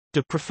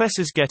Do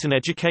professors get an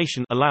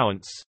education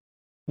allowance?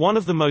 One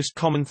of the most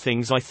common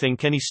things I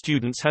think any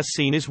students has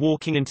seen is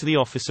walking into the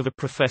office of a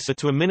professor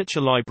to a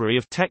miniature library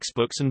of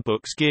textbooks and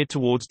books geared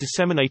towards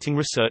disseminating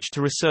research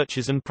to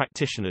researchers and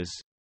practitioners.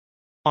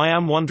 I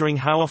am wondering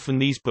how often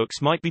these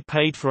books might be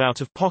paid for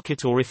out of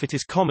pocket, or if it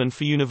is common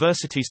for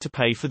universities to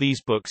pay for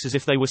these books as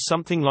if they were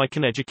something like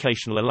an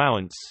educational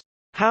allowance.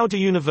 How do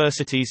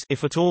universities,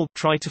 if at all,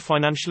 try to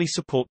financially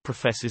support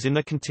professors in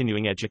their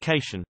continuing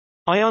education?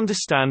 I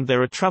understand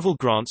there are travel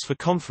grants for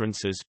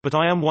conferences, but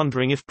I am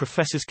wondering if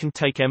professors can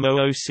take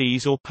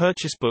MOOCs or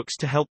purchase books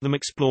to help them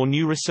explore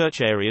new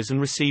research areas and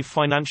receive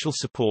financial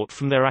support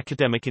from their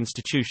academic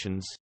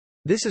institutions.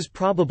 This is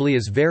probably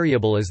as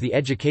variable as the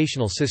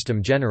educational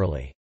system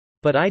generally.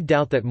 But I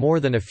doubt that more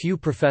than a few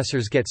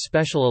professors get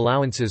special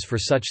allowances for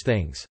such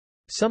things.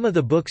 Some of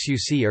the books you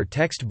see are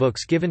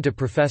textbooks given to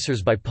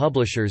professors by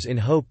publishers in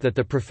hope that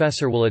the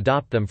professor will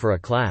adopt them for a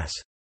class.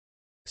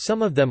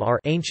 Some of them are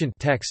ancient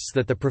texts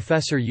that the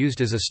professor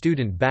used as a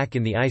student back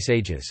in the Ice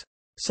Ages.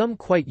 Some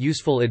quite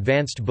useful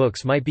advanced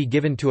books might be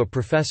given to a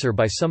professor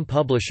by some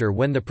publisher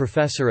when the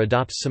professor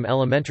adopts some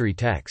elementary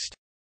text.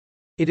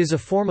 It is a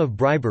form of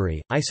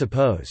bribery, I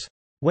suppose.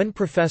 When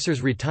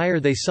professors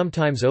retire, they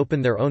sometimes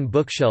open their own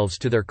bookshelves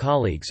to their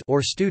colleagues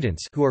or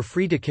students who are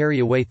free to carry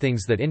away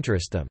things that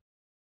interest them.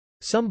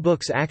 Some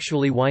books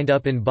actually wind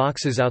up in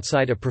boxes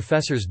outside a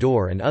professor's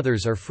door, and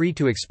others are free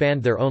to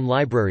expand their own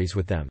libraries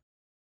with them.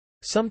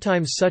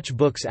 Sometimes such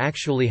books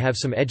actually have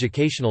some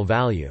educational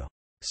value.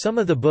 Some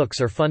of the books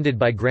are funded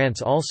by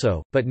grants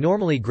also, but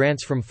normally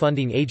grants from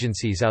funding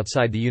agencies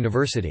outside the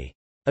university.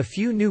 A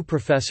few new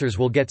professors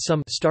will get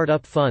some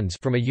startup funds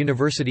from a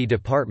university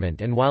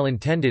department, and while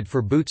intended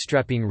for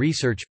bootstrapping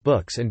research,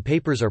 books and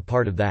papers are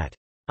part of that.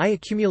 I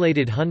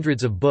accumulated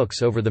hundreds of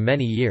books over the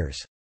many years.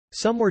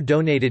 Some were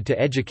donated to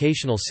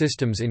educational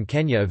systems in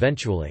Kenya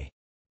eventually.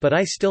 But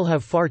I still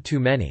have far too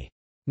many.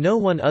 No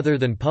one other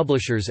than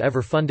publishers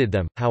ever funded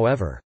them,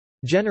 however.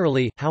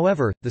 Generally,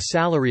 however, the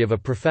salary of a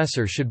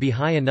professor should be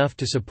high enough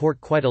to support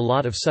quite a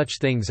lot of such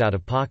things out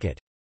of pocket.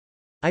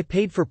 I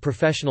paid for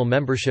professional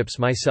memberships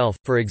myself,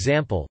 for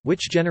example,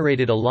 which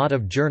generated a lot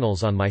of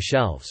journals on my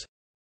shelves.